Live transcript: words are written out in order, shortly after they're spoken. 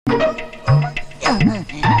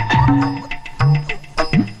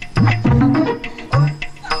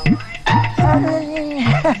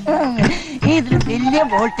ഇതിൽ വലിയ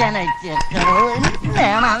വോൾട്ടാണ്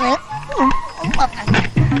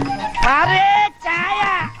ചായ ചായ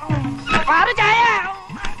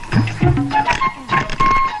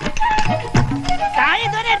ചായ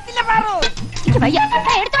ഇതുവരെ എടുത്തില്ല പാറു.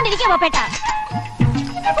 എടുത്തോണ്ടിരിക്കാ പേട്ടാ.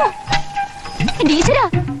 ടീച്ചറാ,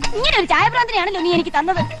 ഇങ്ങനെ ഒരു ചായ പ്രാന്തനെയാണല്ലോ നീ എനിക്ക്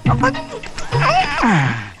തന്നത്.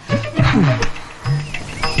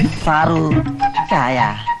 പാറു ചായ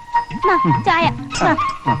ചായ.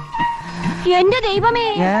 എന്റെ ദൈവമേ,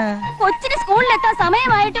 കൊച്ചിന് സ്കൂളിലെത്താൻ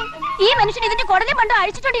സമയമായിട്ടും ഈ മനുഷ്യൻ ഇതിന്റെ കുടലും പണ്ടോ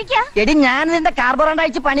അഴിച്ചിട്ടോണ്ടിരിക്കുക. എടി ഞാൻ നിന്റെ കാർബോറണ്ട്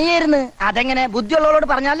അയച്ച് പണിയായിരുന്നു. അതെങ്ങനെ ബുദ്ധിയുള്ളവരോട്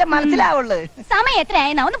പറഞ്ഞാലേ മനസ്സിലാവുള്ളു. സമയം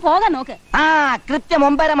എത്രയായെന്നാ ഒന്ന് പോകാൻ നോക്ക്. ആ കൃത്യം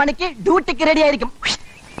 9:30 മണിക്ക് ഡ്യൂട്ടിക്ക് റെഡി ആയിരിക്കും.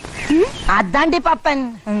 അതാണ്ടി പപ്പൻ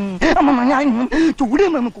ചൂട്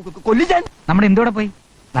കൊല്ലിച്ചാൻ. നമ്മുടെ എന്തോടെ പോയി?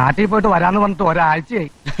 നാട്ടിൽ പോയിട്ട് വരാന്ന് പറഞ്ഞിട്ട് ഒരാഴ്ചയായി.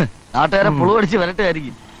 നാട്ടുകാരെ പുളുവടിച്ച്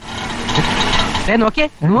വരട്ടായിരിക്കും. നോക്കിയേ,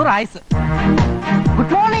 100 ആയുസ്.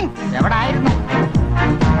 Good morning. എവിടെ ആയിരുന്നു?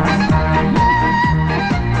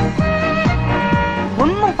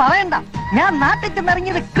 ഒന്നും പറയണ്ട, ഞാൻ നാട്ടിൽ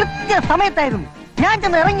ചെന്നിറങ്ങിയത് കൃത്യ സമയത്തായിരുന്നു. ഞാൻ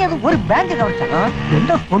ചെന്ന് ഇറങ്ങിയത് ഒരു ബാങ്ക് കവർച്ച.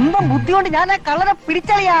 എന്റെ സ്വന്തം ബുദ്ധി കൊണ്ട് ഞാൻ ആ കള്ളനെ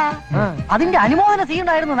പിടിച്ചളിയാ. അതിന്റെ അനുമോദന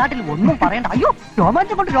സീനുണ്ടായിരുന്നു നാട്ടിൽ. ഒന്നും പറയണ്ട. അയ്യോ,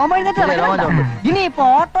 രോമാഞ്ചം കൊണ്ട് രോമാഞ്ചം. ഇനിയിപ്പോ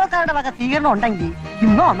ഓട്ടോക്കാരുടെ വക സ്വീകരണം ഉണ്ടെങ്കിൽ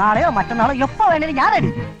ഇന്നോ നാളെയോ മറ്റന്നാളോ എപ്പോ വേണേലും ഞാൻ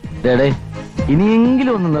അടിക്കും.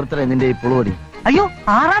 ഇനിയെങ്കിലും ഒന്ന് നിർത്തണേ നിന്റെ ഈ പുളുവടി. അയ്യോ,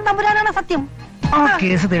 6-ാം തമ്പുരാനാണ് സത്യം. ആ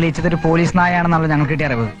കേസ് തെളിയിച്ചത് ഒരു പോലീസ് നായാണെന്നുള്ള ഞങ്ങൾക്ക് കിട്ടിയ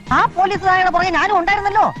അറിവ്. ആ പോലീസ് നായയുടെ പുറകെ ഞാനും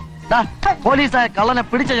ഉണ്ടായിരുന്നല്ലോ. പോലീസ് കള്ളനെ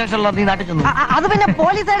പിടിച്ച ശേഷമുള്ള നീ നാട്ടിൽ ചെന്നു. അത് പിന്നെ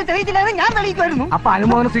പോലീസുകാർ തെളിയിച്ചില്ലായിരുന്നു, ഞാൻ തെളിയിക്കുമായിരുന്നു. അപ്പൊ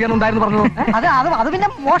അനുമോദന സ്വീകരണം ഉണ്ടായിരുന്നു പറഞ്ഞു. അത് പിന്നെ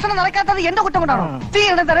മോഷണം നടക്കാത്തത് എന്റെ കുറ്റം കൊണ്ടാണോ?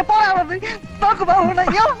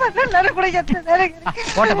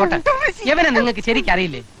 പോട്ടെ പോട്ടെ, ഇവനെ നിങ്ങൾക്ക് ശരിക്കും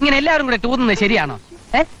അറിയില്ലേ? ഇങ്ങനെ എല്ലാവരും കൂടെ തൂന്നുന്നത് ശരിയാണോ?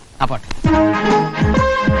 പോട്ടെ.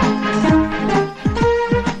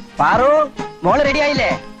 പാറു, മോള് റെഡി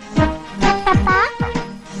ആയില്ലേ?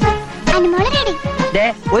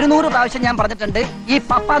 ഒരു 100 പ്രാവശ്യം ഞാൻ പറഞ്ഞിട്ടുണ്ട് ഈ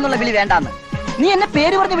പപ്പ എന്നുള്ള വിളി വേണ്ടാന്ന്. നീ എന്നെ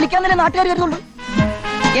പേര് പറഞ്ഞ് വിളിക്കാൻ തന്നെ നാട്ടുകാർ വരുന്നുള്ളൂ.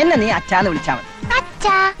 എന്നെ നീ അച്ഛാന്ന് വിളിച്ചാ മതി.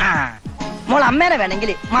 മോൾ അമ്മേനെ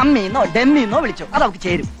വേണമെങ്കിൽ മമ്മീന്നോ ഡെമ്മിന്നോ വിളിച്ചോ, അതവർക്ക്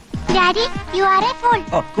ചേരും.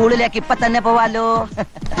 സ്കൂളിലേക്ക് ഇപ്പൊ തന്നെ പോവാലോ.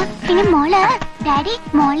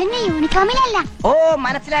 ഓ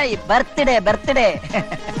മനസ്സിലായി, ബർത്ത്ഡേ.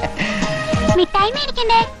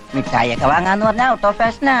 മിഠായി ഒക്കെ വാങ്ങാന്ന് പറഞ്ഞാൽ ഔട്ട് ഓഫ്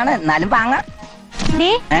ഫാഷൻ ആണ്, എന്നാലും വാങ്ങാം.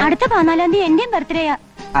 അടുത്ത 14-ാം തീയതി എന്റെയും ബർത്ത്ഡേയാ.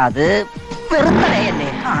 അത് ബർത്ത്ഡേ അല്ലേ?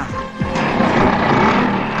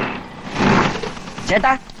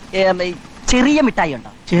 ചേട്ടാ, ചെറിയ മിഠായി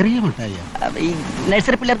ഉണ്ടോ? ചെറിയ മിഠായി ഈ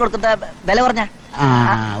നഴ്സറി പിള്ളേർക്ക് കൊടുക്കുന്ന വില പറഞ്ഞ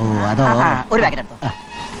ഒരു പാക്കറ്റ് എടുത്തോ.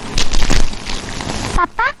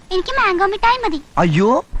 എനിക്ക് മാംഗോ മിഠായി മതി. അയ്യോ,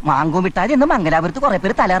 മാംഗോ മിഠായി എന്ന് മംഗലാപുരത്ത് കുറെ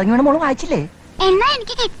പേര് തലയിറങ്ങി വീണ് മോള് വായിച്ചില്ലേ? എന്നാ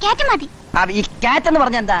എനിക്ക് കിറ്റ്കാറ്റ് മതി. ഈ കാറ്റ് എന്ന്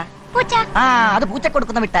പറഞ്ഞ എന്താ? പൂച്ച. അത് പൂച്ച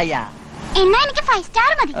കൊടുക്കുന്ന മിഠായിയാ. എന്നാ എനിക്ക് 5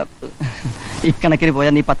 സ്റ്റാർ മതി. ഇക്കണക്കിന്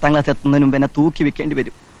പോയാൽ നീ 10ാം ക്ലാസ് എത്തുന്നതിന് മുമ്പ് എന്നെ തൂക്കി വെക്കേണ്ടി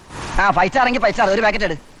വരും. 5 സ്റ്റാർ എങ്കിൽ 5 സ്റ്റാർ ഒരു പാക്കറ്റ്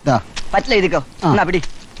എടു. പറ്റില്ല, എഴുതിക്കോ. എന്നാ പിടി.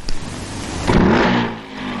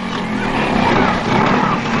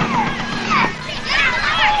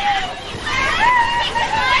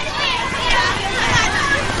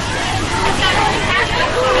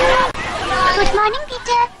 Good morning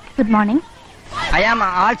teacher. Good morning. I am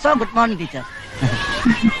also good morning teacher.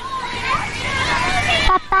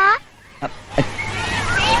 Papa.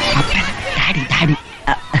 Daddy.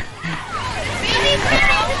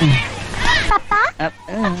 Papa.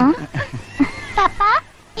 Papa,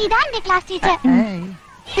 idan the class teacher.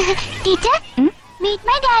 Teacher, meet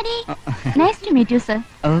my daddy. Nice to meet you, sir.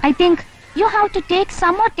 I think you have to take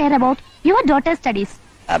some more care about your daughter's studies.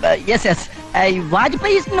 Yes.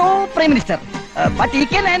 Vajpayee is no prime minister. But he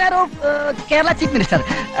can honor of Kerala chief minister.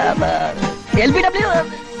 LBW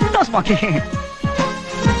no smoking.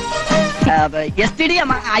 STD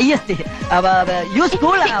IST. You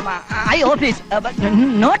school I office.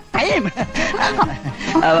 No time.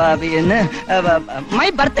 My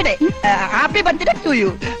birthday. Happy birthday to you.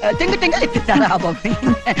 Tingle little star above me.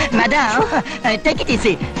 Madam, take it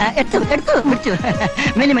easy. Ettu.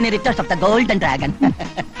 Many returns of the golden dragon.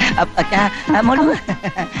 Molu.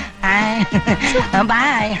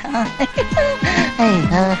 Bye.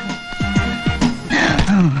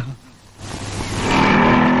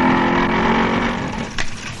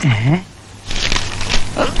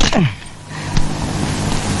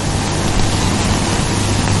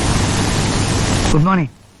 Good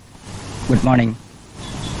morning. Good morning.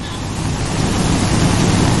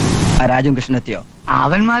 രാജും Krishnan എത്തിയോ?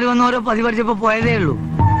 അവന്മാര് വന്ന് ഓരോ പതി പഠിച്ചപ്പോ പോയതേ ഉള്ളൂ.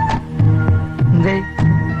 എന്തേ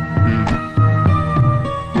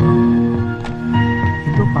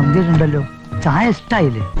എന്തോ പന്തിയിട്ടുണ്ടല്ലോ. ചായ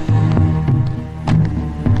ഇഷ്ടായില്ലേ?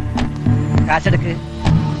 കാശെടുക്ക്.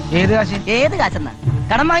 ഏത് കാശ്? ഏത് കാശെന്നാ?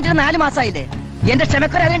 കടം വാങ്ങിച്ചിട്ട് 4 മാസമായില്ലേ? എന്റെ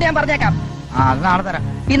ക്ഷമക്കൊരറിയണ്ട് ഞാൻ പറഞ്ഞേക്കാം. അത് നാളെ തരാം.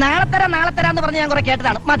 ഈ നാളെ തരാന്ന് പറഞ്ഞ് ഞാൻ കുറെ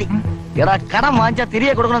കേട്ടതാണ്. മതി. എടാ, കടം വാങ്ങിച്ചാൽ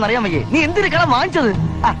തിരികെ കൊടുക്കണമെന്ന് അറിയാൻ വയ്യേ? നീ എന്തിനു കടം വാങ്ങിച്ചത്?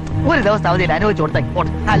 ഒരു ദിവസം അവധിയിൽ അനുഭവിച്ചു കൊടുത്തേ.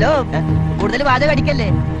 ഹലോ, കൂടുതൽ വാചകം അടിക്കല്ലേ?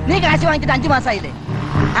 നീ കാശ് വാങ്ങിച്ചിട്ട് 5 മാസമായില്ലേ?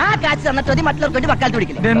 ആ കാശ് തന്നിട്ട് മതി മറ്റുള്ളവർക്ക് വേണ്ടി വക്കാലത്ത്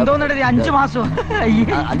പിടിക്കില്ലേ? എന്തോന്നിട്ട് 5 മാസം?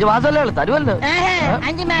 5 മാസമല്ലേ ഉള്ളു, തരുമല്ലോ.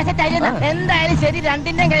 5 മാസം തരുന്ന എന്തായാലും ശരി.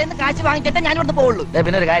 2ന്റെ കയ്യിൽ നിന്ന് കാശ് വാങ്ങിച്ചിട്ടേ ഞാൻ ഇവിടുന്ന് പോവുള്ളൂ.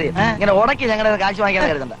 പിന്നെ ഒരു കാര്യം, ഇങ്ങനെ ഉടക്കി ഞങ്ങളുടെ കാശ് വാങ്ങിക്കാൻ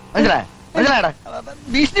കരുതണ്ട. മനസ്സിലായോ?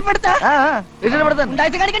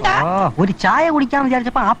 ഒരു ചായ കുടിക്കാന്ന്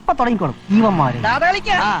വിചാരിച്ചപ്പോ അപ്പ തുടങ്ങിക്കോളും ഇവന്മാര്.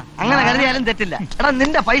 അങ്ങനെ കരുതിയാലും തെറ്റില്ല. എടാ,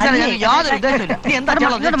 നിന്റെ പൈസ യാതൊരു ഉദ്ദേശമില്ല. നീ എന്താ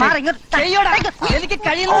എനിക്ക്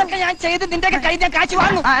കഴിയുന്നതൊക്കെ ഞാൻ ചെയ്ത് നിന്റെ കയ്യിൽ ഞാൻ കാശ്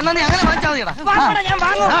വാങ്ങും. എന്നാ നീ അങ്ങനെ വാങ്ങിച്ചാൽ മതിയടാ. ഞാൻ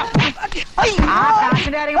വാങ്ങും.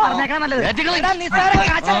 നിസ്സാര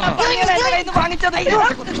കാശ് വാങ്ങിച്ചത്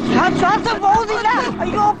ശ്വാസം പോകുന്നില്ല.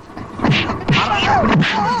 അയ്യോ,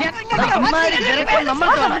 ഞാൻ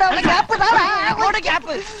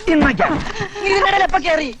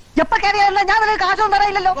കാശൊന്നും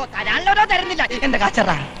തരയില്ലല്ലോ. തരുന്നില്ല. എന്റെ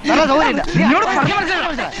കാശറാ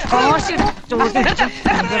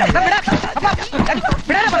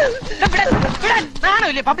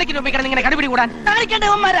പബ്ലിക്കിന് ഉപയോഗിക്കണം ഇങ്ങനെ കടുപിടി കൂടാൻ. കാണിക്കണ്ടേ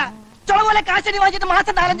ഉമ്മാരാ? ചുള പോലെ കാശടി വാങ്ങിച്ചിട്ട്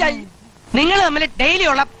മാസം 4-5 ആയി. നിങ്ങൾ തമ്മിൽ ഡെയിലി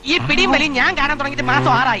ഉള്ള ഈ പിടിയും വലിയും ഞാൻ കാണാൻ തുടങ്ങിയിട്ട്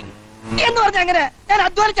മാസം 6 ആയി എന്ന് പറഞ്ഞ എങ്ങനെ? ഞാൻ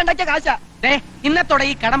അധ്വാനിച്ചുണ്ടാക്കിയ കാശാ. ഇന്നത്തോടെ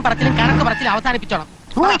ഈ കടം പറച്ചിലും കണക്ക് പറച്ചിലും അവസാനിപ്പിച്ചോണം.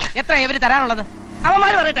 എത്രയാ ഇവര് തരാനുള്ളത്?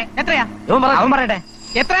 അവന്മാര് പറയട്ടെ. എത്രയാ? അവൻ പറയട്ടെ.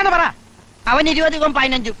 എത്രയാന്ന് പറ. അവൻ 20, ഇവൻ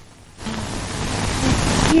 15.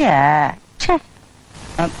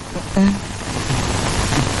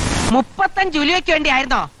 35 രൂപയ്ക്ക് വേണ്ടി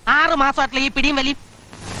ആയിരുന്നോ 6 മാസമായിട്ടുള്ള ഈ പിടിയും വലിയും?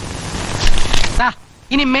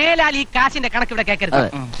 ഇനി മേലാൽ ഈ കാശിന്റെ കണക്ക് ഇവിടെ കേൾക്കരുത്.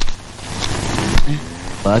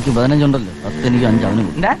 ബാക്കി 15 ഉണ്ടല്ലോ. 10 എനിക്ക് 5 അവനും.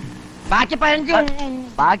 ബാക്കി 15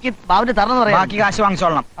 ബാക്കി ബാബുന്റെ തറന്ന് പറയാം. ബാക്കി കാശ്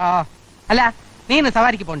വാങ്ങിച്ചോളണം. അല്ല, നീ ഇന്ന്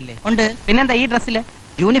സവാരിക്ക് പോണില്ലേ? ഉണ്ട്. പിന്നെന്താ ഈ ഡ്രസ്സില്?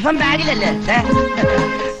 യൂണിഫോം ബാഗിലല്ലേ?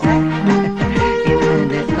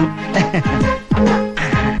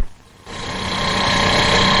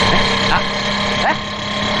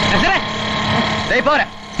 പോരാ,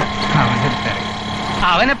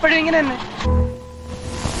 അവനെപ്പോഴും ഇങ്ങനെ തന്നെ.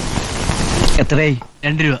 എത്രയായി?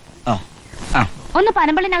 2 രൂപ. ഒന്ന്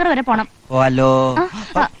പനമ്പള്ളി നഗർ വരെ പോണം. ഹലോ,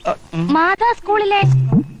 മാതാ സ്കൂളിലെ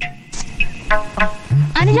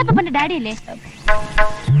അനുജ പപ്പന്റെ ഡാഡി അല്ലേ?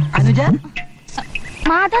 അനുജ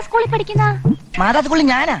മാതാ സ്കൂളിൽ പഠിക്കുന്ന? മാതാ സ്കൂളിൽ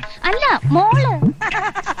ഞാനാ? അല്ല, മോള്.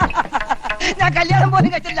 ഞാൻ കല്യാണം പോലും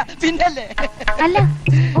കഴിച്ചില്ല. പിന്നല്ലേ? അല്ല,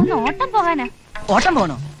 ഒന്ന് ഓട്ടം പോകാനാ. ഓട്ടം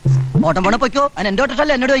പോണോ? ഓട്ടം പോണ പൊയ്ക്കോ. അതിന് എന്റെ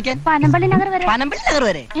ഓട്ടമല്ല എന്നോട് ചോദിക്കാൻ. പനമ്പള്ളി നഗർ വരെ. പനമ്പള്ളി നഗർ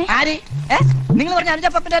വരെ? ആര്? നിങ്ങൾ പറഞ്ഞ അനുജ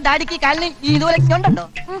പപ്പന്റെ ഡാഡിക്ക് കാലിന് ഇതുപോലെ ഉണ്ടോ?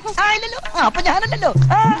 ഇല്ലല്ലോ. അപ്പൊ ഞാനല്ലല്ലോ.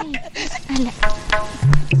 അല്ല.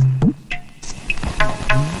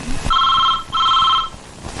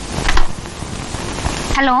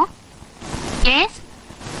 Hello, yes,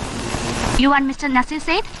 you want Mr. Nasir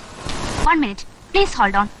Said? 1 minute, please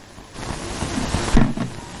hold on.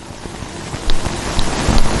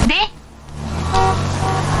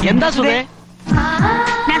 എന്താ സുധേ?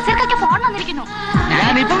 നസീർക്കൊക്കെ ഫോൺ വന്നിരിക്കുന്നു.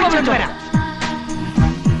 ഞാൻ ഇപ്പൊ വിളിച്ചു വരാം.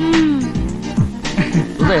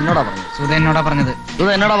 സുധ എന്നോടാ പറഞ്ഞത്. സുധ എന്നോടാ പറഞ്ഞത്. സുധ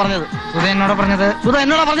എന്നോടാ പറഞ്ഞത്. സുധ എന്നോടാ പറഞ്ഞത്. സുധ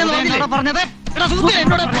എന്നോടാ പറഞ്ഞത്. എന്നോടാ പറഞ്ഞത്. എടാ സുധ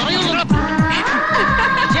എന്നോടാ പറയുന്നു.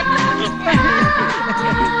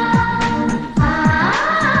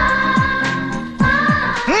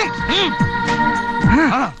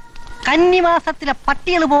 കന്നിമാസത്തിലെ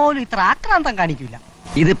പട്ടികൾ പോലും ഇത്ര ആക്രാന്തം കാണിക്കില്ല.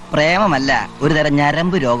 ഇത് പ്രേമമല്ല, ഒരു തരം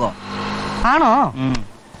ഞരമ്പ് രോഗം. ആണോ?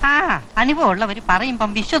 അനുഭവം ഉള്ളവര് പറയുമ്പം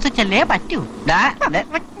വിശ്വസിച്ചല്ലേ പറ്റൂ.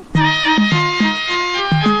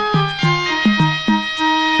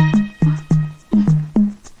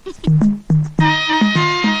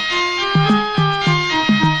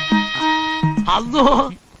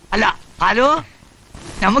 അല്ല, ഹലോ,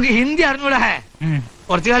 നമുക്ക് ഹിന്ദി അറിഞ്ഞൂടാ.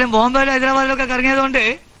 കുറച്ചു കാലം ബോംബെയിലും ഹൈദരാബാദിലും ഒക്കെ കറങ്ങിയതുകൊണ്ട്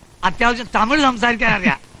അത്യാവശ്യം തമിഴ് സംസാരിക്കാൻ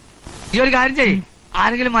അറിയാം. ഈ ഒരു കാര്യം ചെയ്യ്,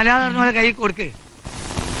 ആരെങ്കിലും മലയാളം അറിഞ്ഞ കൈ കൊടുക്ക്.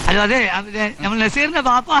 അല്ലോ, അതെ, നമ്മൾ നസീറിന്റെ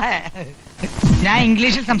ബാപ്പാ. ഞാൻ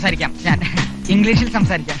ഇംഗ്ലീഷിൽ സംസാരിക്കാം.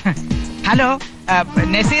 Hello,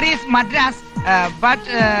 Naseer is Madras, but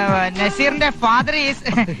നസീറിന്റെ father is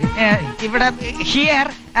ഇവിടെ here.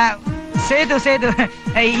 Sethu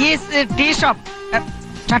is tea shop.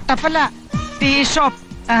 ചട്ടപ്പല്ല, tea shop.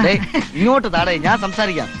 ഇങ്ങോട്ട് താടേ, ഞാൻ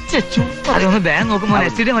സംസാരിക്കാം. അതൊന്ന് ബാൻ നോക്കുമ്പോ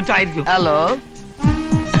നസീറിന്റെ മറ്റോ ആയിരിക്കും. ഹലോ,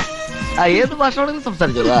 ഏത് ഭാഷയോടെങ്കിലും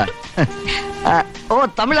സംസാരിച്ചോളൂ. ഓ,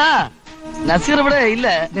 തമിഴാ? നസീർ ഇവിടെ ഇല്ല.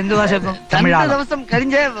 എന്ത് ഭാഷ? 2 ദിവസം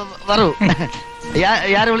കഴിഞ്ഞേ വരൂ.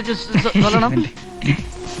 യാരെ വിളിച്ച് சொல்லണം?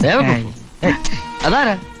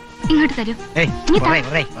 അതാരാ? ഇങ്ങോട്ട് തരൂ.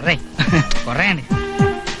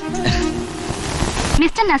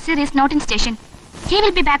 Mr. Nasir is not in station. He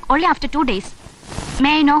will be back only after 2 days.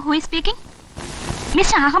 May I know who is speaking?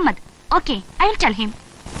 Mr. Ahmad. Okay, I will tell him.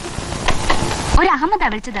 ഒരു അഹമ്മദാ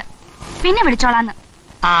വിളിച്ചത്. പിന്നെ വിളിച്ചോളാന്ന്.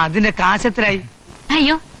 അതിന്റെ കാശ് എത്രയായി?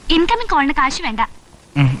 അയ്യോ, ഇൻകമിംഗ് കോളിന് കാശ് വേണ്ട.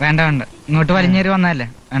 വേണ്ട വേണ്ട, ഇങ്ങോട്ട് വലിഞ്ഞേറി വന്നല്ലേ,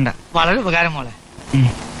 വേണ്ട. വളരെ ഉപകാരം മോളെ.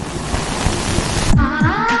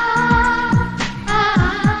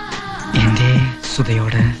 എന്റെ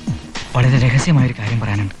സുധയോട് വളരെ രഹസ്യമായൊരു കാര്യം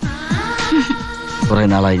പറയാനുണ്ട്. കുറെ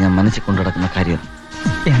നാളായി ഞാൻ മനസ്സിൽ കൊണ്ടു നടക്കുന്ന കാര്യം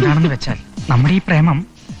എന്താണെന്ന് വെച്ചാൽ, നമ്മുടെ ഈ പ്രേമം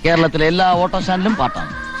കേരളത്തിലെ എല്ലാ ഓട്ടോ സ്റ്റാൻഡിലും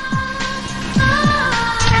പാട്ടാണ്.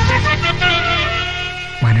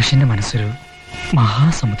 മനുഷ്യന്റെ മനസ്സൊരു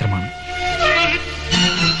മഹാസമുദ്രമാണ്.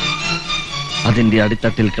 അതിന്റെ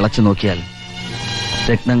അടിത്തട്ടിൽ കിളച്ചു നോക്കിയാൽ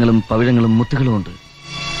രത്നങ്ങളും പവിഴങ്ങളും മുത്തുകളും ഉണ്ട്.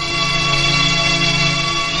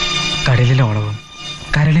 കടലിലെ ഓളവും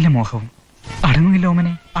കരളിലെ മോഹവും അടങ്ങില്ല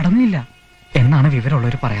ഓമനെ, അടങ്ങില്ല എന്നാണ്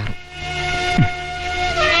വിവരമുള്ളവർ പറയാറ്.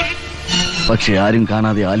 പക്ഷെ ആരും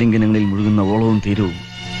കാണാതെ ആലിംഗനങ്ങളിൽ മുഴുകുന്ന ഓളവും തീരവും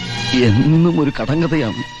എന്നും ഒരു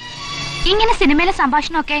കടങ്കഥയാണ്. ഇങ്ങനെ സിനിമയിലെ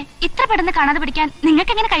സംഭാഷണമൊക്കെ ഇത്ര പെട്ടെന്ന് കാണാതെ പഠിക്കാൻ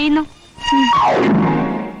നിങ്ങൾക്ക് എങ്ങനെ കഴിയുന്നു?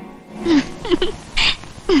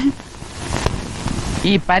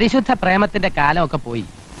 ഈ പരിശുദ്ധ പ്രേമത്തിന്റെ കാലമൊക്കെ പോയി.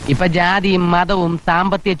 ഇപ്പൊ ജാതിയും മതവും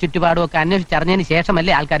സാമ്പത്തിക ചുറ്റുപാടും ഒക്കെ അന്വേഷിച്ചറിഞ്ഞതിന്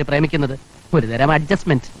ശേഷമല്ലേ ആൾക്കാർ പ്രേമിക്കുന്നത്. ഒരുതരം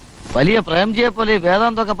അഡ്ജസ്റ്റ്മെന്റ്. വലിയ പ്രേംജിയെ പോലെ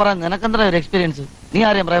വേദാന്തൊക്കെ പറയാൻ നിനക്കെന്താ ഒരു എക്സ്പീരിയൻസ്? നീ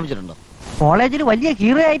ആരെയും പ്രേമിച്ചിട്ടുണ്ടോ? കോളേജിൽ വലിയ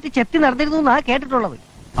ഹീറോയായിട്ട് ചെത്തി നടന്നിരുന്നു എന്നാ കേട്ടിട്ടുള്ളത്.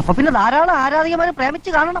 അപ്പൊ പിന്നെ ധാരാളം ആരാധികമാരെ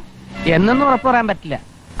പ്രേമിച്ച് കാണണം എന്നൊന്നും ഉറപ്പു പറയാൻ പറ്റില്ല.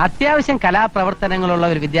 അത്യാവശ്യം കലാപ്രവർത്തനങ്ങളുള്ള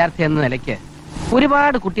ഒരു വിദ്യാർത്ഥി എന്ന നിലയ്ക്ക്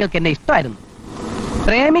ഒരുപാട് കുട്ടികൾക്ക് എന്നെ ഇഷ്ടമായിരുന്നു.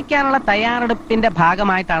 പ്രേമിക്കാനുള്ള തയ്യാറെടുപ്പിന്റെ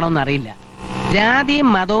ഭാഗമായിട്ടാണോ എന്നറിയില്ല, ജാതിയും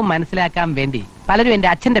മതവും മനസ്സിലാക്കാൻ വേണ്ടി പലരും എന്റെ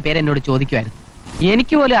അച്ഛന്റെ പേര് എന്നോട് ചോദിക്കുമായിരുന്നു.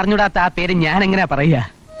 എനിക്ക് പോലും അറിഞ്ഞൂടാത്ത ആ പേര് ഞാൻ എങ്ങനെയാ പറയുക?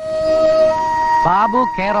 Babu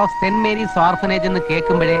care of saint Mary's orphanage എന്ന്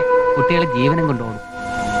കേൾക്കുമ്പോഴേ കുട്ടികൾ ജീവനം കൊണ്ടുപോകും.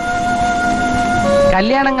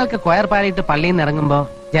 കല്യാണങ്ങൾക്ക് കൊയർ പാടിയിട്ട് പള്ളിയിൽ നിന്ന് ഇറങ്ങുമ്പോ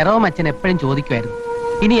ജെറോം അച്ഛൻ എപ്പോഴും ചോദിക്കുമായിരുന്നു,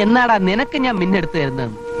 ഇനി എന്നാടാ നിനക്ക് ഞാൻ മിന്നെടുത്തു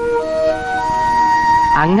തരുന്നതെന്ന്.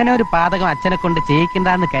 അങ്ങനെ ഒരു പാതകം അച്ഛനെ കൊണ്ട്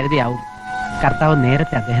ചെയ്യിക്കണ്ടെന്ന് കരുതിയാവും കർത്താവ്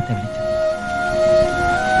നേരത്തെ അദ്ദേഹത്തെ വിളിച്ചു.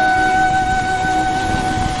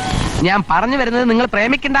 ഞാൻ പറഞ്ഞു വരുന്നത് നിങ്ങൾ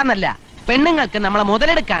പ്രേമിക്കണ്ടെന്നല്ല, പെണ്ണുങ്ങൾക്ക് നമ്മളെ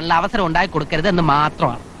മുതലെടുക്കാനുള്ള അവസരം ഉണ്ടാക്കി കൊടുക്കരുത് എന്ന്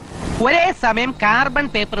മാത്രമാണ്. ഒരേ സമയം കാർബൺ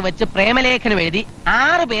പേപ്പർ വെച്ച് പ്രേമലേഖനം എഴുതി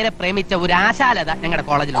 6 പേരെ പ്രേമിച്ച ഒരു ആശാലത ഞങ്ങളുടെ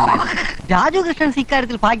കോളേജിലുണ്ടായിരുന്നു. രാജു കൃഷ്ണൻ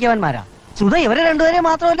ഇക്കാര്യത്തിൽ ഭാഗ്യവാന്മാരാ. സുധ ഇവരെ രണ്ടുപേരെ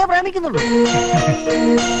മാത്രമല്ലേ പ്രേമിക്കുന്നുള്ളൂ.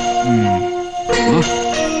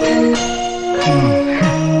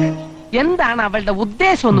 എന്താണ് അവളുടെ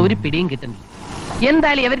ഉദ്ദേശം ഒന്നും ഒരു പിടിയും കിട്ടുന്നില്ല.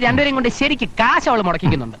 എന്തായാലും ഇവർ രണ്ടുപേരും കൊണ്ട് ശരിക്ക് കാശ് അവൾ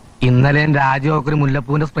മുടക്കിക്കുന്നുണ്ട്. ഇന്നലെ രാജു ഒരു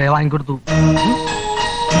മുല്ലപ്പൂവിന്റെ സ്പ്രേ വാങ്ങിക്കൊടുത്തു.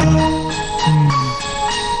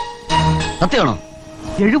 സത്യമാണോ?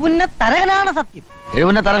 എഴുപുന്ന തരകനാണ് സത്യം.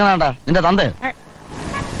 എഴുപുന്ന തരകനാണ്ടാ നിന്റെ തന്ത?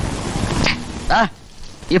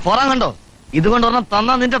 ഈ പുറം കണ്ടോ? ഇതുകൊണ്ട് ഒരെണ്ണം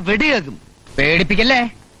തന്നാ നിന്റെ വെടി കേൾക്കും. പേടിപ്പിക്കല്ലേ,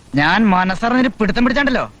 ഞാൻ മനസ്സറിഞ്ഞൊരു പിടുത്തം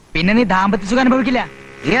പിടിച്ചാണ്ടല്ലോ, പിന്നെ നീ ദാമ്പത്യ സുഖം അനുഭവിക്കില്ല.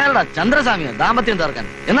 നീ ആരുടെ ചന്ദ്രസ്വാമിയോ ദാമ്പത്യം തീർക്കാൻ?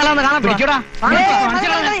 എന്നാലും കാണാൻ പിടിക്കൂടാ.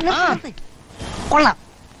 കൊള്ളാം,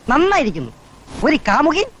 നന്നായിരിക്കുന്നു. ഒരു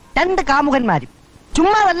കാമുകൻ 2 കാമുകന്മാരും.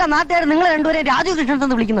 ചുമ്മാതല്ല നാട്ടുകാർ നിങ്ങളെ രണ്ടുപേരെ രാജു കൃഷ്ണൻ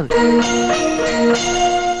എന്ന് വിളിക്കുന്നത്.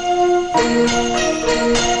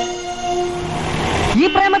 ഈ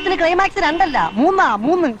പ്രേമത്തിന് ക്ലൈമാക്സ് 2 അല്ല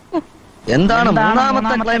 3. എന്താണ്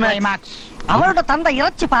മൂന്നാമത്തെ ക്ലൈമാക്സ്? അവളുടെ തന്ത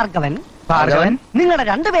ഇറച്ചി ഭാർഗവൻ നിങ്ങളുടെ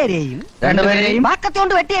രണ്ടുപേരെയും വാക്കത്തി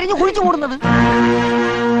കൊണ്ട് വെട്ടി എറിഞ്ഞ് കുഴിച്ചു മൂടുന്നത്.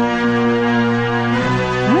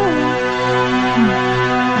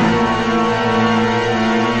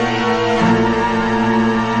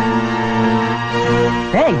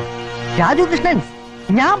 രാജു കൃഷ്ണൻ,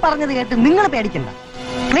 ഞാൻ പറഞ്ഞത് കേട്ട് നിങ്ങൾ പേടിക്കണ്ട.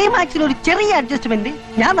 ക്ലൈമാക്സിൽ ഒരു ചെറിയ അഡ്ജസ്റ്റ്മെന്റ്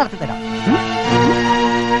ഞാൻ നടത്തി തരാം.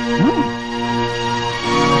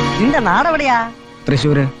 നിന്റെ നാടെവിടെയാ?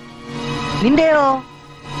 തൃശ്ശൂര്. നിന്റെയോ?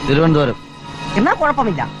 തിരുവനന്തപുരം. എന്നാ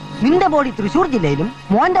കുഴപ്പമില്ല. നിന്റെ ബോഡി തൃശ്ശൂർ ജില്ലയിലും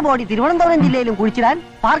മോന്റെ ബോഡി തിരുവനന്തപുരം ജില്ലയിലും കുഴിച്ചിടാൻ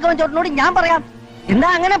ഭാർഗവൻ ചോട്ടനോട് ഞാൻ പറയാം. എന്താ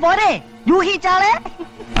അങ്ങനെ പോരെ? യൂഹിച്ചാളെ.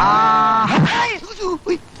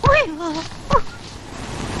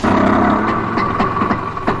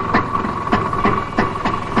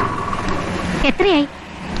 എത്രയായി?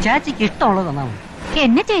 ചേച്ചിക്ക് ഇഷ്ടമുള്ളത് തന്നാവും.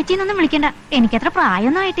 എന്നെ ചേച്ചിന്നൊന്നും വിളിക്കണ്ട, എനിക്കത്ര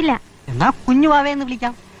പ്രായമൊന്നും ആയിട്ടില്ല. എന്നാ കുഞ്ഞുവാവേന്ന്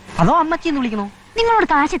വിളിക്കാം, അതോ അമ്മച്ചിന്ന് വിളിക്കണോ? നിങ്ങളോട്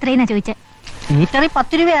കാശ് എത്രയെന്നാ ചോദിച്ചേ? മീറ്ററിൽ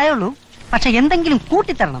 10 രൂപയായുള്ളൂ, പക്ഷെ എന്തെങ്കിലും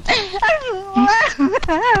കൂട്ടിത്തരണം.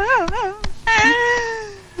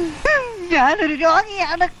 ഞാനൊരു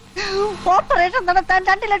രോഗിയാണ്. ഓപ്പറേഷൻ നടത്താൻ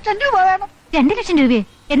 2 ലക്ഷം രൂപ വേണം. 2 ലക്ഷം രൂപയെ?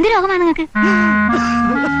 എന്ത് രോഗമാണ് നിങ്ങൾക്ക്?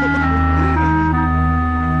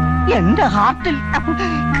 എന്റെ ഹാർട്ടിൽ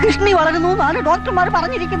കിഡ്നി വളരുന്നു എന്നാണ് ഡോക്ടർമാർ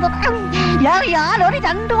പറഞ്ഞിരിക്കുന്നത്. ഒരു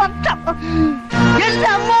 2 വർഷം. എന്റെ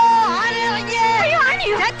അമ്മ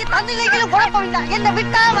ചേച്ചി തന്നില്ലെങ്കിലും കുഴപ്പമില്ല, എന്നെ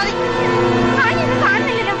വിട്ടാ മതി.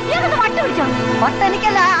 കാണുന്നില്ലല്ലോ, ഇയാളൊന്ന് വട്ട പിടിച്ചോ. വട്ട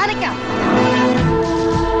എനിക്കല്ല, ആനയ്ക്കാം.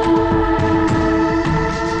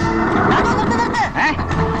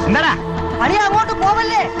 എന്താടാ അടി അങ്ങോട്ട്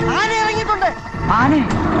പോവല്ലേ, ആന ഇറങ്ങിയിട്ടുണ്ട്. ആന?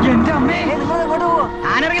 എന്റെ അമ്മേ, നിങ്ങൾ അങ്ങോട്ട് പോവോ?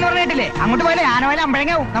 ആന ഇറങ്ങി പറഞ്ഞിട്ടില്ലേ? അങ്ങോട്ട് പോയാലേ ആന പോയാലും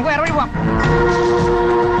അമ്പഴങ്ങാവും. നമുക്ക് വേറെ വഴി പോവാം.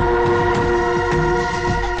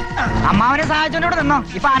 അമ്മാവനെ സഹായിച്ചോണ്ട് നിന്നോ,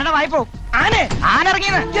 ഇപ്പൊ ആനയുടെ വായ്പോ. ആന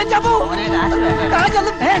ഇറങ്ങിയത്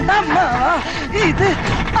ഇത്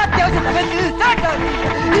അത്യാവശ്യം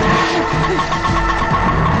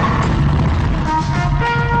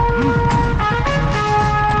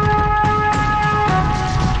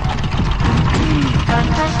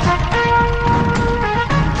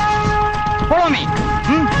follow me.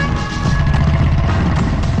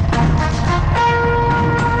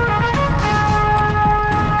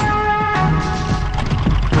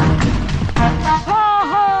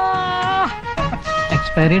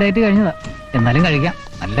 എക്സ്പയറി ഡേറ്റ് കഴിഞ്ഞതാ, എന്നാലും കഴിക്കാം.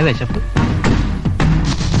 നല്ല വിശപ്പ്.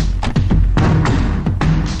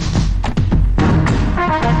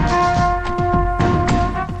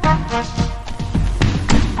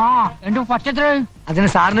 എന്റെ പച്ചത്ര അതിന്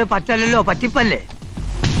സാറിന് പറ്റല്ലല്ലോ, പറ്റിപ്പല്ലേ.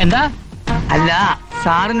 എന്താ? അല്ല,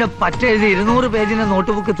 സാറിന്റെ പറ്റ എഴുതി 200 പേജിന്റെ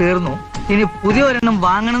നോട്ട് ബുക്ക് തീർന്നു. ഇനി പുതിയ ഒരെണ്ണം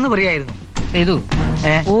വാങ്ങണമെന്ന് പറയായിരുന്നു. ചെയ്തു.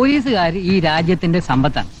 പോലീസുകാർ ഈ രാജ്യത്തിന്റെ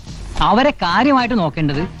സമ്പത്താണ്. അവരെ കാര്യമായിട്ട്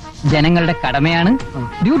നോക്കേണ്ടത് ജനങ്ങളുടെ കടമയാണ്,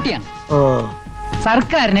 ഡ്യൂട്ടിയാണ്. ഓ,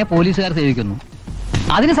 സർക്കാരിനെ പോലീസുകാർ സേവിക്കുന്നു,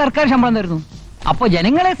 അതിന് സർക്കാർ ശമ്പളം തരുന്നു. അപ്പൊ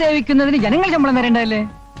ജനങ്ങളെ സേവിക്കുന്നതിന് ജനങ്ങൾ ശമ്പളം തരേണ്ടതല്ലേ?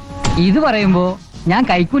 ഇത് പറയുമ്പോ ഞാൻ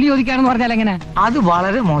കൈക്കൂലി ചോദിക്കാണെന്ന് പറഞ്ഞാൽ എങ്ങനെ? അത്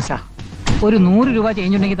വളരെ മോശ. ഒരു 100 രൂപ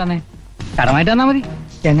ചേഞ്ച് ഉണ്ടെങ്കിൽ തന്നെ കടമായിട്ട് തന്നാ മതി.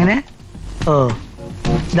 എങ്ങനെ? ഓ,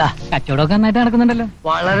 ഇതാ കച്ചവടമൊക്കെ നന്നായിട്ട് നടക്കുന്നുണ്ടല്ലോ.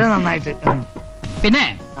 വളരെ നന്നായിട്ട്. പിന്നെ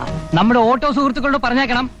നമ്മുടെ ഓട്ടോ സുഹൃത്തുക്കളോട്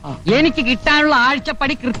പറഞ്ഞേക്കണം, എനിക്ക് കിട്ടാനുള്ള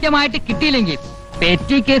ആഴ്ചപ്പടി കൃത്യമായിട്ട് കിട്ടിയില്ലെങ്കിൽ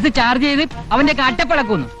പെറ്റി കേസ് ചാർജ് ചെയ്ത് അവന്റെ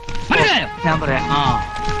കട്ടപ്പിളക്കുന്നു. മനസ്സിലായോ? ഞാൻ പറയാം.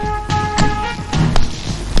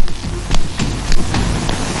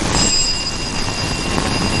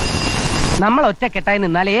 നമ്മൾ ഒറ്റക്കെട്ടായി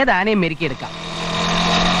നിന്നാൽ ഏത് ആനയും മെരുക്കിയെടുക്കാം.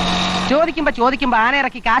 ചോദിക്കുമ്പോ ആന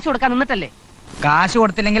ഇറക്കി കാശ് കൊടുക്കാൻ നിന്നിട്ടല്ലേ? കാശ്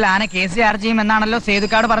കൊടുത്തില്ലെങ്കിൽ ആന കേസ് ചാർജ് ചെയ്യും എന്നാണല്ലോ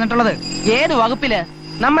സേതുക്കാട് പറഞ്ഞിട്ടുള്ളത്. ഏത് വകുപ്പില്?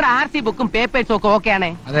 നമ്മുടെ RC ബുക്കും പേപ്പേഴ്സും ഒക്കെ ഓക്കെ ആണ്,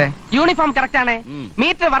 അതെ. യൂണിഫോം കറക്റ്റ് ആണ്,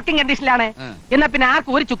 മീറ്റർ വർക്കിംഗ് കണ്ടീഷനിലാണ്. എന്നാ പിന്നെ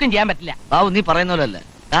ആർക്കും ഒരു ചുക്കും ചെയ്യാൻ പറ്റില്ല. ബാബു, നീ പറയുന്ന പോലല്ലേ,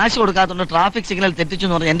 കാശ് കൊടുക്കാത്തോണ്ട് ട്രാഫിക് സിഗ്നൽ തെറ്റിച്ചു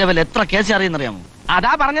എന്ന് പറഞ്ഞാൽ എന്റെ പേരിൽ എത്ര കേസ് അറിയുന്നറിയാമോ?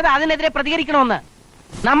 അതാ പറഞ്ഞത്, അതിനെതിരെ പ്രതികരിക്കണമെന്ന്.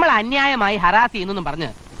 നമ്മൾ അന്യായമായി ഹറാസ് ചെയ്യുന്നു പറഞ്ഞ്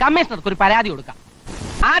കമ്മീഷണർക്ക് ഒരു പരാതി കൊടുക്കാം.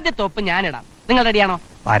 ആദ്യത്തെ ഒപ്പ് ഞാനിടാം. നിങ്ങൾ റെഡിയാണോ?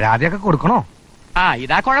 പരാതിയൊക്കെ കൊടുക്കണോ?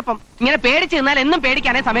 ഇതാ കുഴപ്പം. ഇങ്ങനെ പേടിച്ച് നിന്നാൽ എന്നും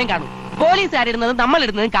പേടിക്കാനേ സമയം കാണും. പോലീസുകാരിടുന്നതും നമ്മൾ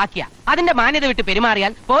ഇടുന്നതും കാക്കിയ. അതിന്റെ മാന്യത വിട്ട്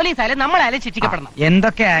പെരുമാറിയാൽ പോലീസായാലും നമ്മളായാലും ശിക്ഷിക്കപ്പെടണം.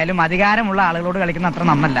 എന്തൊക്കെയായാലും അധികാരമുള്ള ആളുകളോട് കളിക്കുന്ന അത്ര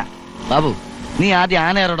നന്നല്ല. ബാബു, നീ ആദ്യം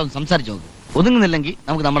ആനയാരോടൊന്ന് സംസാരിച്ചു നോക്ക്. ഒതുങ്ങുന്നില്ലെങ്കിൽ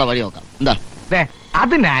നമുക്ക് നമ്മുടെ വഴി നോക്കാം. എന്താ?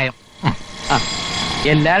 അത് ന്യായം.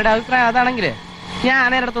 എല്ലാവരുടെ അഭിപ്രായം അതാണെങ്കിൽ ഞാൻ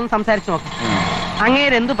ആനയുടെ അടുത്തൊന്ന് സംസാരിച്ചു നോക്കാം.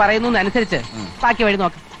 അങ്ങേരെന്ത് പറയുന്നു അനുസരിച്ച് ബാക്കി വഴി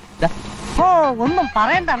നോക്കാം. ഓ, ഒന്നും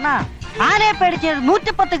പറയണ്ട അണ്ണാ. ആനയെ പേടിച്ച്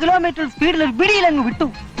 110 കിലോമീറ്റർ സ്പീഡിൽ ഒരു പിടിയിലങ്ങ് വിട്ടു.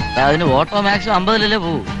 അതിന് ഓട്ടോ മാക്സിമം 50-ലല്ലേ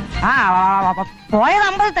പോകൂ. പോയത്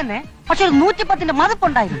 50 തന്നെ, പക്ഷെ ഒരു 110ന്റെ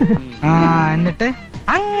മതിപ്പുണ്ടായിരുന്നു. എന്നിട്ട്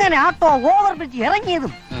അങ്ങനെ ആട്ടോ ഓവർ ബ്രിഡ്ജ്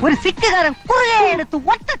ഇറങ്ങിയതും ഒരു സിക്കുകാരൻ കുറുകെ എടുത്ത്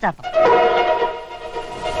ഒറ്റച്ചാട്ടം.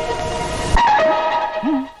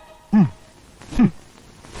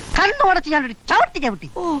 കണ്ണുടച്ച് ഞാനൊരു ചവിട്ടി.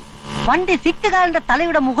 വണ്ടി സിക്കുകാരന്റെ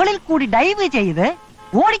തലയുടെ മുകളിൽ കൂടി ഡൈവ് ചെയ്ത്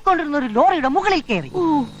ഓടിക്കൊണ്ടിരുന്ന ഒരു ലോറിയുടെ മുകളിൽ കയറി.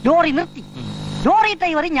 ലോറി നിർത്തി. ലോറി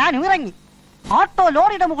ഡ്രൈവർ ഞാൻ ഇറങ്ങി. ഓട്ടോ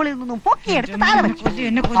ലോറിയുടെ മുകളിൽ നിന്നും പൊക്കിയെടുത്ത് താഴെ വെച്ചു.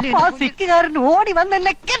 ആ സിക്കുകാരൻ ഓടി വന്ന്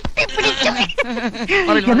എന്നെ കെട്ടിപ്പിടിച്ചു.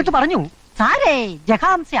 എന്നിട്ട് പറഞ്ഞു, സാരേ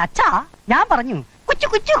ജഹാംസെ അച്ഛാ. ഞാൻ പറഞ്ഞു, കുച്ചു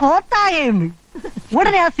കുച്ചു ഹോത്തായെന്ന്.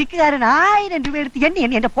 ഉടനെ ആ സിക്കുകാരൻ 1000 രൂപ എടുത്ത് എണ്ണി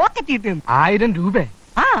എന്റെ പോക്കറ്റ് ഇട്ടു. 1000 രൂപ?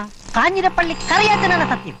 ആ, കാഞ്ഞിരപ്പള്ളി കറിയാച്ചനാണ്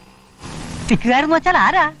സത്യം. സിക്കുകാരെന്ന് വെച്ചാൽ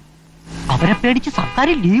ആരാ? അവരെ പേടിച്ച് സർക്കാർ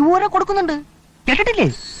ലീവ് പോലെ കൊടുക്കുന്നുണ്ട്. കേട്ടിട്ടില്ലേ?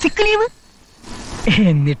 സിക്ക് ലീവ്.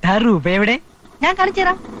 എന്നിട്ടാ രൂപ എവിടെ? ഞാൻ കാണിച്ചു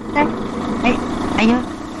തരാം. അയ്യോ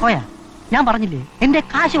പോയാ, ഞാൻ പറഞ്ഞില്ലേ എന്റെ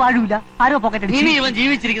കാശ് വാഴൂല. ആരോ പോക്കറ്റ് അടിച്ചു. ഇനി ഇവൻ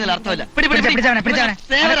ജീവിച്ചിരിക്കുന്നതിൽ അർത്ഥമില്ല.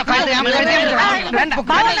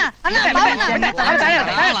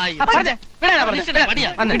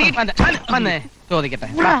 ചോദിക്കട്ടെ,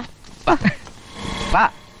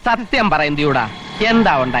 സത്യം പറയൂടാ,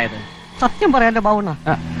 എന്താ ഉണ്ടായത്? സത്യം പറയാന്റെ ബാവുണ്ണ,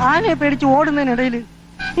 ആനയെ പേടിച്ച് ഓടുന്നതിനിടയിൽ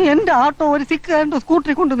എന്റെ ഓട്ടോ ഒരു സിക്കുകാരന്റെ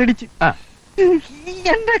സ്കൂട്ടറിൽ കൊണ്ടുവന്നിടിച്ച്.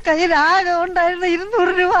 എന്റെ കയ്യിൽ ആകെ ഉണ്ടായിരുന്ന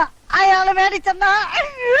 200 രൂപ അയാളെ മേടിച്ചെന്നാ.